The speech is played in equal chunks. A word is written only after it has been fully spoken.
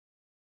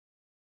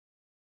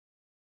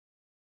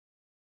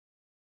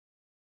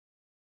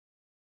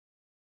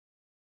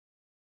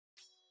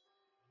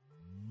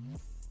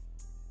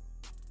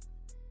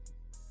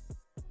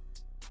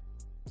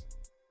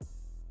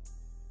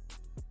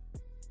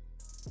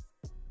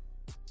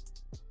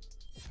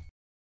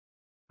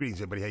Greetings,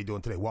 everybody. How you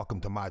doing today?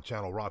 Welcome to my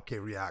channel, Robk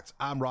Reacts.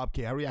 I'm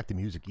Robk. I react to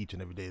music each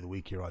and every day of the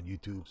week here on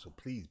YouTube. So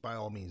please, by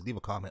all means, leave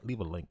a comment, leave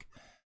a link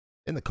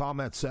in the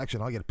comment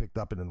section. I'll get it picked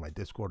up and in my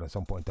Discord. At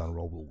some point down the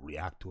road, we'll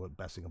react to it.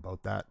 Best thing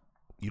about that,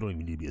 you don't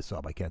even need to be a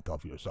sub. I can't tell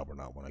if you're a sub or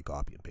not when I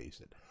copy and paste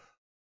it.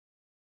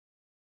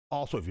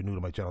 Also, if you're new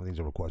to my channel, things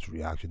are request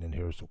reaction in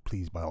here. So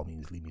please, by all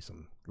means, leave me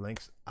some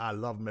links. I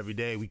love them every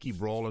day. We keep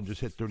rolling.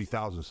 Just hit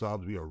 30,000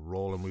 subs. We are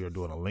rolling. We are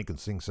doing a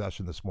LinkandSync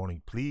session this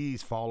morning.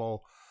 Please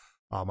follow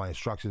my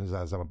instructions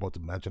as I'm about to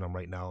mention them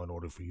right now in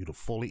order for you to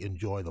fully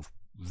enjoy the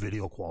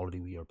video quality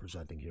we are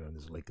presenting here in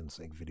this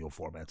LinkandSync video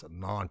format. It's a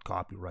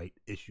non-copyright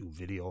issue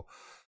video.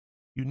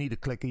 You need to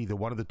click either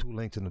one of the two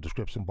links in the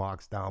description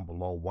box down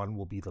below. One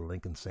will be the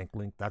LinkandSync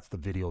link. That's the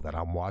video that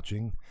I'm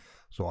watching.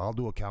 So I'll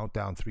do a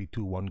countdown, 3,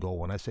 2, 1, go.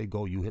 When I say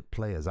go, you hit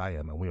play as I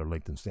am, and we are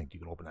linked and synced. You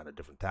can open that a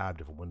different tab,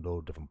 different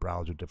window, different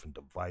browser, different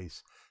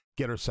device.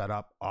 Get her set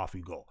up, off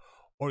you go.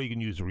 Or you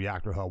can use the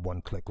Reactor Hub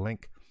one-click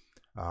link.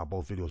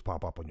 Both videos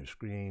pop up on your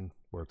screen.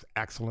 Works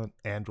excellent.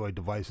 Android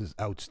devices,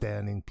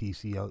 outstanding.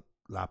 PC,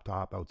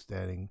 laptop,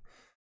 outstanding.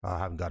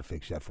 Haven't got it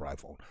fixed yet for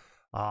iPhone.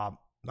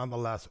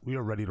 Nonetheless, we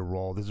are ready to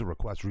roll. This is a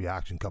request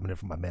reaction coming in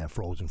from my man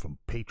Frozen from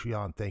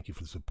Patreon. Thank you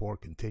for the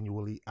support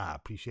continually. I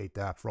appreciate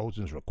that.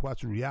 Frozen's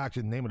request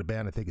reaction. Name of the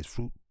band, I think, is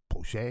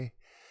FRUITPOCHETTE.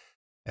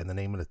 And the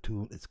name of the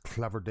tune is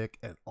CleverDick.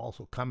 And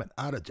also coming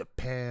out of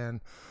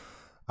Japan.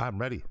 I'm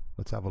ready.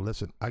 Let's have a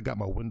listen. I got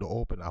my window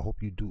open. I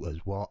hope you do as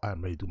well.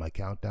 I'm ready to do my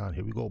countdown.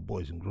 Here we go,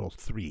 boys and girls.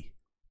 3,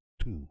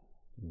 2,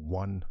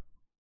 1,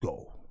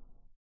 go.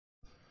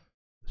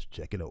 Let's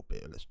check it out,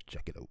 babe. Let's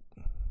check it out.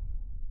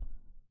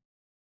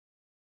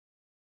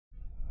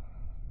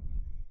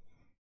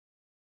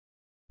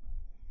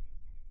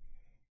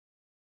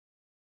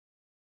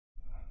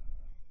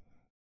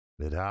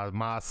 It has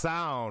my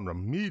sound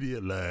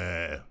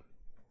immediately.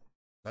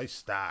 Nice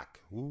stack.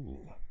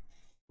 Ooh.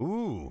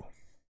 Ooh.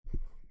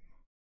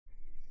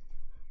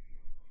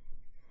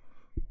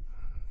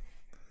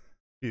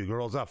 You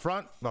girls up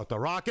front, about to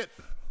rock it.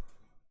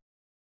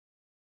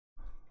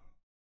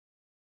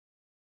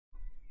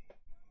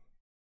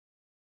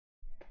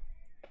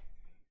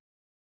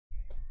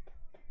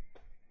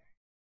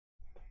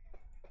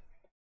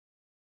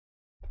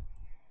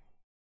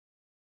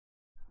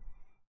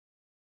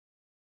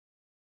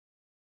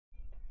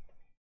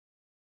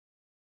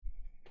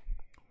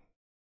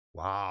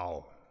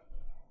 Wow.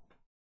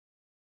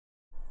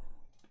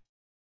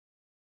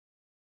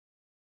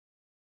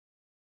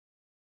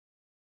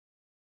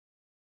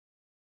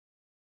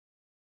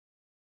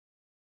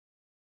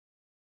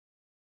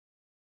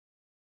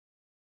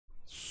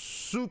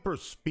 Super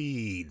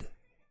speed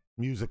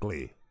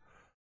musically.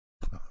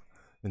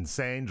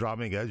 Insane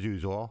drumming as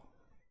usual.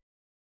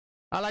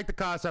 I like the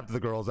concept of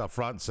the girls up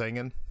front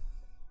singing.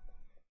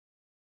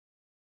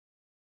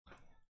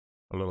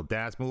 A little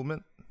dance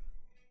movement.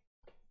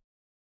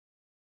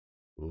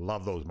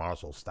 Love those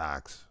Marshall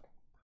stacks.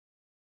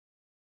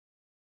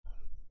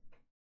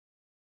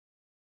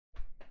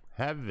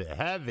 Heavy,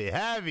 heavy,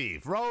 heavy.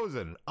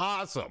 Frozen.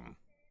 Awesome.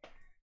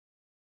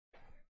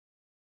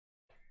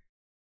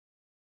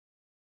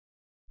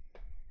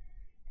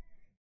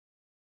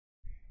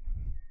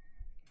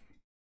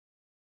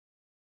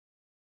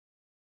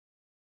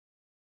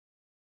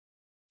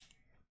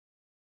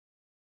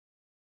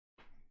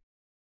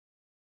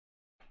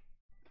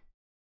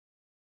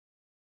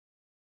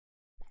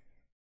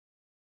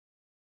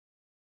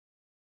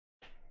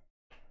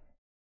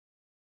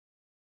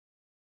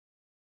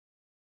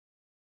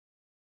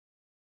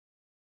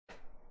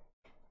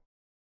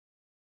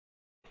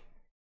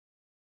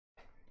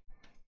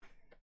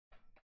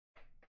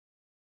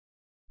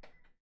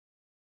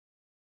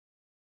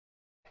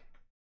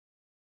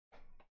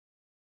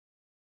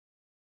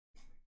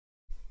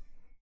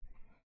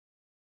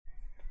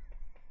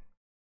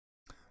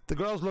 The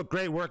girls look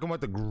great working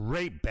with a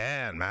great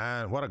band,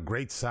 man. What a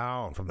great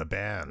sound from the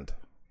band.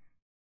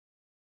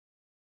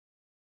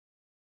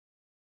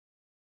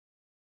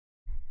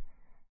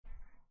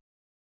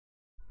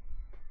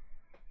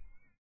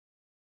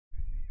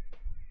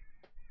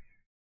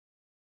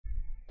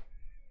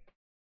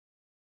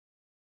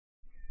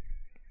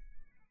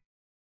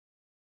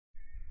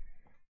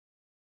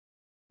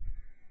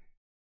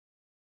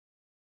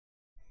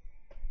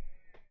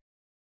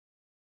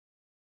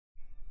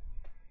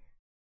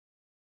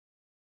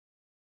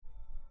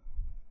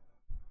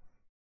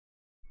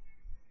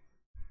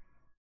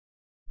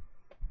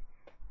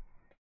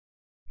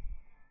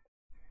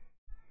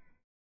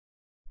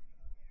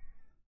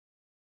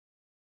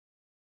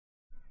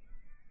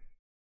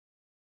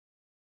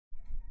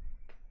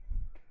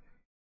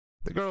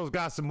 The girls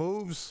got some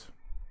moves.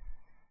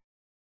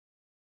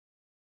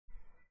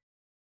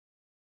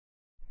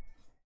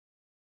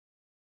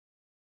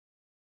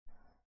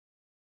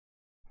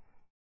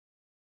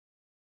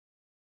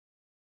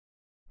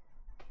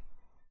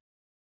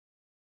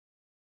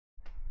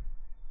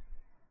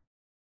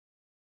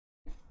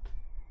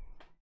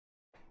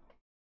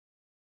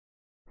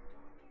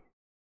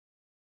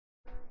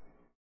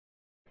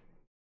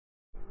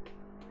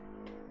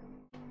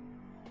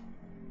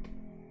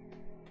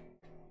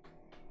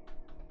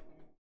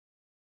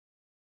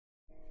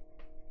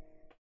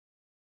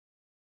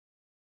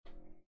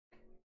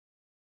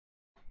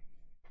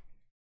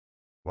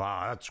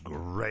 Wow, that's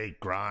great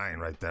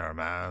grind right there,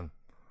 man.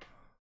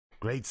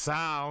 Great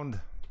sound.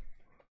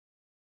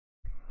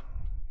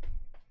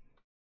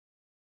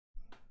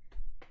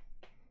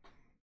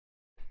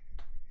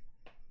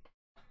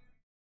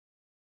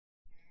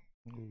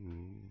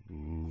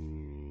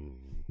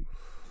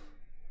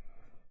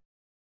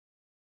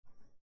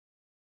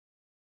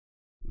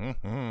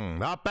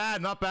 Not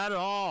bad at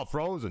all.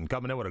 Frozen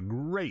coming in with a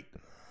great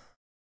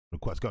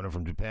request coming in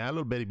from Japan. A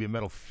little baby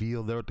metal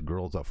feel there with the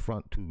girls up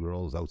front. Two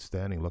girls,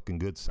 outstanding, looking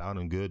good,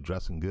 sounding good,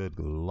 dressing good.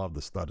 Love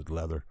the studded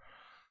leather.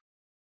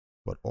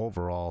 But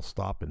overall,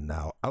 stopping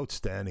now.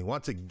 Outstanding.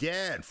 Once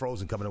again,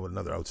 Frozen coming in with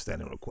another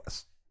outstanding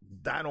request.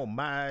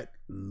 Dynamite.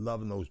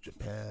 Loving those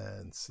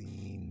Japan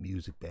scene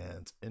music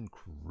bands.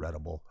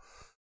 Incredible.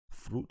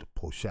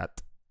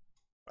 FRUITPOCHETTE.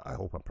 I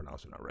hope I'm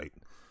pronouncing that right.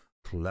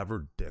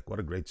 CleverDick. What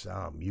a great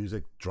sound.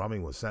 Music,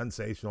 drumming was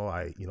sensational.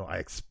 I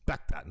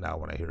expect that now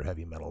when I hear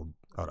heavy metal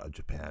out of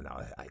Japan.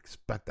 I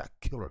expect that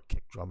killer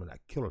kick drum and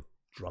that killer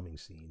drumming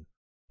scene.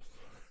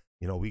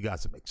 You know, we got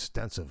some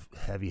extensive,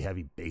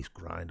 heavy bass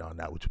grind on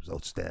that, which was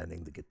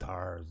outstanding. The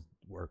guitar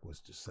work was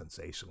just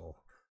sensational.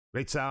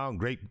 Great sound,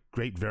 great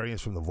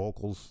variance from the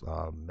vocals.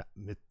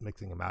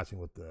 Mixing and matching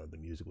with the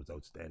music was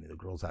outstanding. The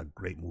girls had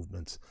great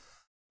movements.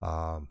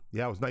 Yeah,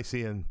 it was nice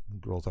seeing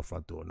girls up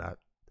front doing that.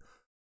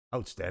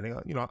 Outstanding.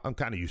 You know, I'm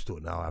kind of used to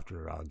it now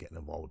after getting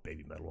involved with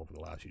baby metal over the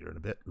last year and a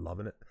bit.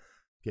 Loving it.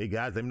 Okay,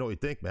 guys, let me know what you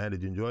think, man.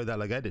 Did you enjoy that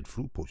like I did?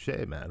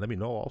 FRUITPOCHETTE, man. Let me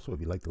know also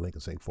if you like the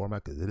Link-and-Sync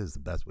format, because it is the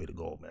best way to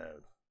go,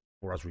 man.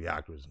 For us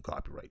reactors and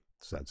copyright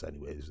sense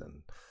anyways,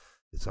 and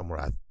it's somewhere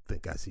I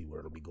think I see where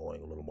it'll be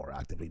going a little more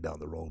actively down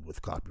the road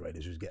with copyright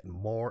issues getting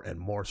more and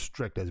more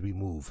strict as we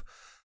move.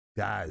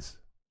 Guys,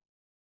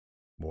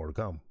 more to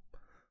come.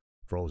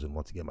 Frozen,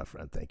 once again, my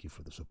friend, thank you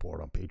for the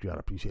support on Patreon. I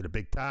appreciate it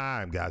big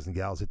time, guys and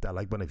gals. Hit that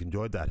like button if you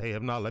enjoyed that. Hey,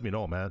 if not, let me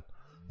know, man.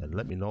 And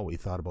let me know what you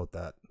thought about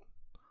that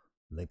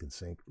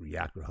Link-and-Sync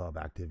Reactor Hub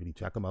activity.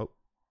 Check them out.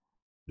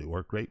 They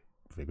work great.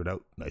 Figured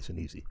out. Nice and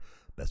easy.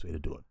 Best way to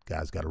do it.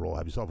 Guys, got to roll.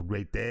 Have yourself a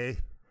great day.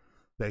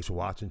 Thanks for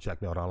watching.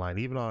 Check me out online,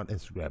 even on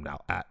Instagram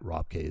now.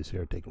 @Robk is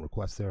here, taking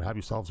requests there. Have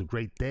yourselves a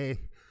great day.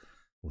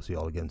 We'll see you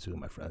all again soon,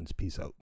 my friends. Peace out.